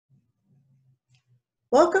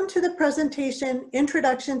Welcome to the presentation,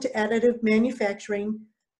 Introduction to Additive Manufacturing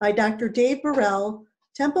by Dr. Dave Bourell,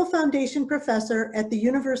 Temple Foundation Professor at the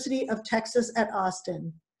University of Texas at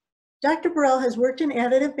Austin. Dr. Bourell has worked in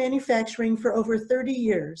additive manufacturing for over 30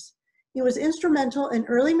 years. He was instrumental in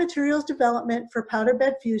early materials development for powder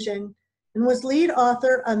bed fusion and was lead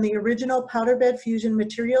author on the original powder bed fusion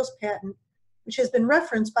materials patent, which has been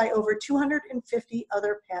referenced by over 250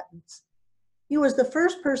 other patents. He was the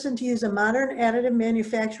first person to use a modern additive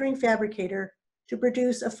manufacturing fabricator to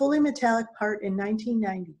produce a fully metallic part in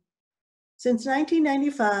 1990. Since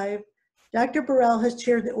 1995, Dr. Bourell has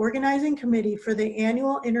chaired the organizing committee for the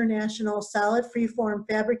annual International Solid Freeform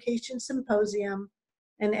Fabrication Symposium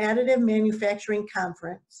and Additive Manufacturing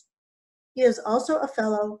Conference. He is also a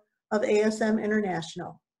fellow of ASM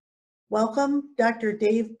International. Welcome, Dr.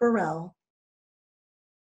 Dave Bourell.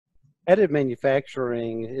 Additive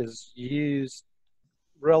manufacturing is used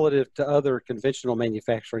relative to other conventional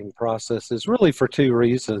manufacturing processes really for two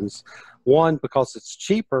reasons. One, because it's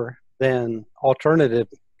cheaper than alternative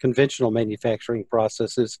conventional manufacturing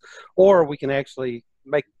processes, or we can actually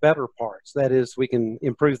make better parts. That is, we can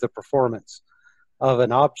improve the performance of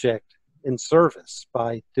an object in service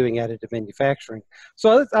by doing additive manufacturing.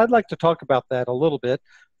 So I'd like to talk about that a little bit.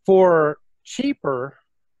 For cheaper,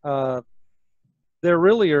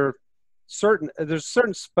 there's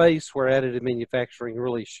certain space where additive manufacturing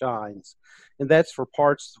really shines, and that's for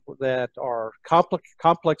parts that are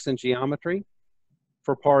complex in geometry,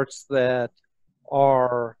 for parts that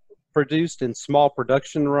are produced in small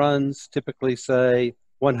production runs, typically say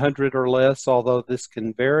 100 or less, although this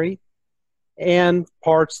can vary, and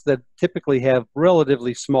parts that typically have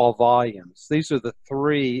relatively small volumes. These are the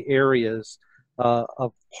three areas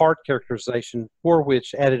of part characterization for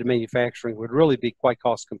which additive manufacturing would really be quite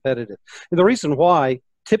cost competitive. And the reason why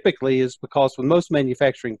typically is because with most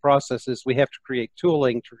manufacturing processes, we have to create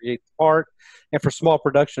tooling to create the part. And for small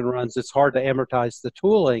production runs, it's hard to amortize the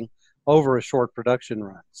tooling over a short production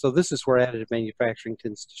run. So this is where additive manufacturing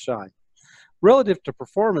tends to shine. Relative to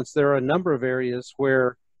performance, there are a number of areas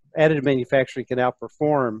where additive manufacturing can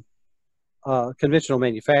outperform conventional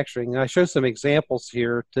manufacturing. And I show some examples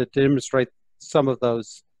here to demonstrate some of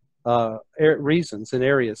those reasons and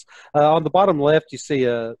areas. On the bottom left, you see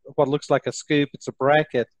what looks like a scoop. It's a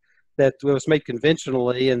bracket that was made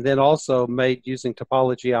conventionally and then also made using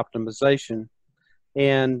topology optimization.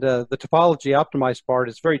 And the topology optimized part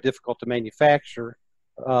is very difficult to manufacture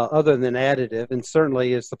other than additive. And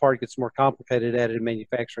certainly as the part gets more complicated, additive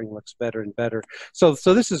manufacturing looks better and better. So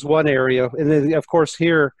this is one area. And then, of course,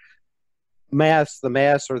 here, the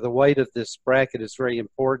mass or the weight of this bracket is very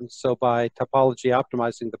important. So by topology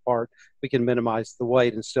optimizing the part, we can minimize the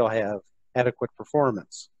weight and still have adequate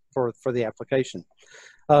performance for the application.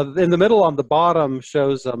 In the middle on the bottom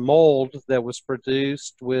shows a mold that was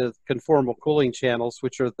produced with conformal cooling channels,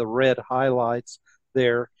 which are the red highlights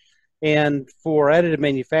there. And for additive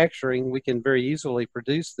manufacturing, we can very easily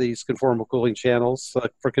produce these conformal cooling channels.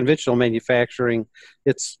 For conventional manufacturing,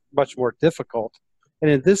 it's much more difficult.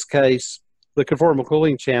 And in this case, the conformal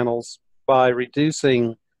cooling channels, by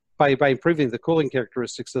improving the cooling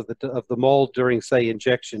characteristics of the mold during, say,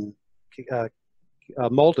 injection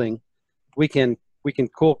molding, we can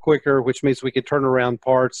cool quicker, which means we can turn around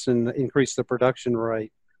parts and increase the production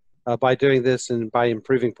rate. By doing this and by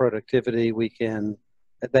improving productivity,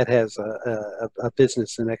 that has a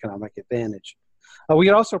business and economic advantage. We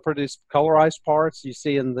can also produce colorized parts. You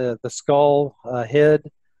see in the skull, head,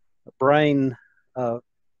 brain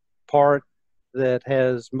part that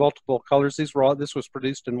has multiple colors. This was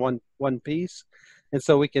produced in one piece, and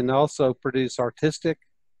so we can also produce artistic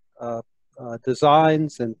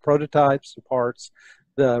designs and prototypes and parts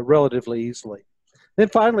relatively easily. Then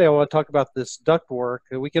finally, I want to talk about this ductwork.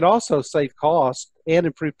 We can also save cost and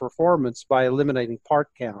improve performance by eliminating part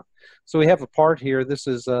count. So we have a part here. This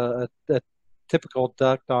is a typical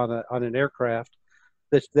duct on an aircraft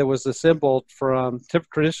that was assembled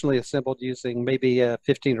traditionally assembled using maybe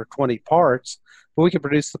 15 or 20 parts, but we can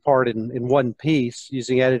produce the part in one piece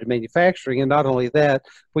using additive manufacturing. And not only that,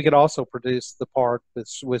 we can also produce the part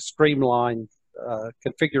with streamlined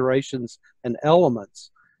configurations and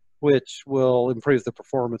elements, which will improve the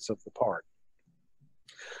performance of the part.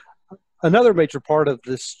 Another major part of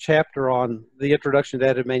this chapter on the introduction to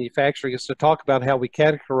additive manufacturing is to talk about how we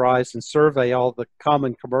categorize and survey all the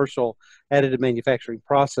common commercial additive manufacturing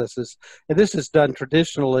processes. And this is done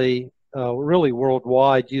traditionally, really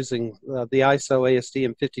worldwide, using the ISO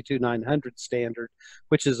ASTM 52900 standard,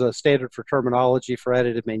 which is a standard for terminology for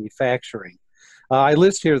additive manufacturing. I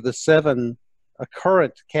list here the 7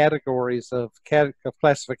 current categories of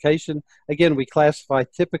classification. Again, we classify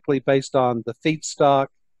typically based on the feedstock,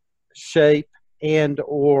 shape, and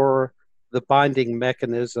or the binding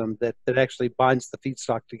mechanism that actually binds the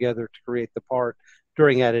feedstock together to create the part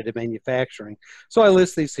during additive manufacturing. So I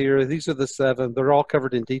list these here. These are the 7. They're all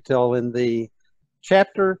covered in detail in the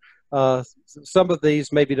chapter. Some of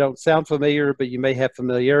these maybe don't sound familiar, but you may have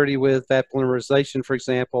familiarity with. Vat polymerization, for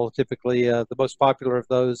example. Typically, the most popular of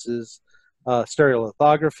those is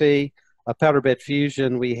stereolithography. Powder bed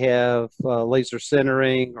fusion, we have laser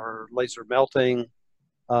sintering or laser melting.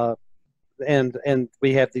 And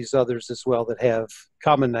we have these others as well that have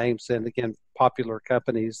common names and, again, popular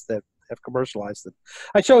companies that have commercialized them.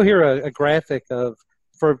 I show here a graphic of,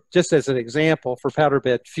 for just as an example, for powder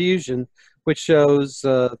bed fusion, which shows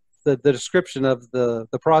the description of the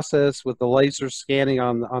process with the laser scanning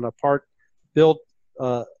on a part build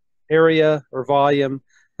area or volume.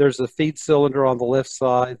 There's a feed cylinder on the left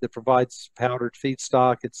side that provides powdered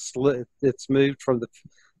feedstock. It's moved from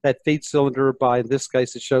that feed cylinder by, in this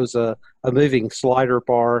case, it shows a moving slider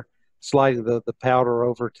bar sliding the powder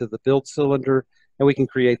over to the build cylinder, and we can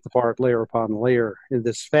create the part layer upon layer in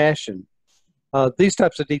this fashion. These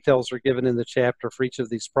types of details are given in the chapter for each of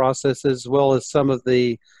these processes, as well as some of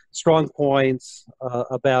the strong points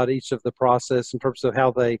about each of the process in terms of how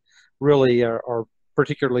they really are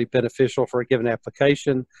particularly beneficial for a given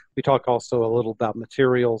application. We talk also a little about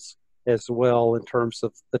materials as well in terms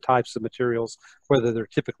of the types of materials, whether they're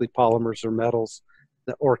typically polymers or metals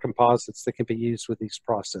or composites that can be used with these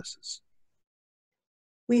processes.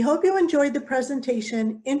 We hope you enjoyed the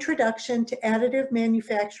presentation, Introduction to Additive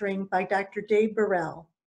Manufacturing by Dr. Dave Bourell.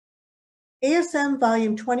 ASM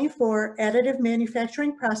Volume 24, Additive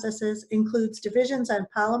Manufacturing Processes, includes divisions on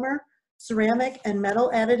polymer, ceramic, and metal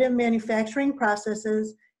additive manufacturing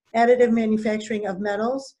processes, additive manufacturing of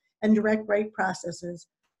metals, and direct write processes,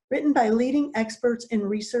 written by leading experts in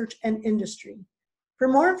research and industry. For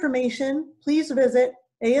more information, please visit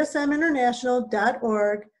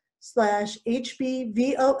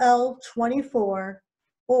asminternational.org/HBVOL24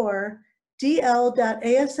 or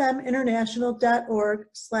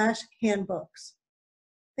dl.asminternational.org/handbooks.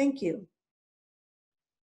 Thank you.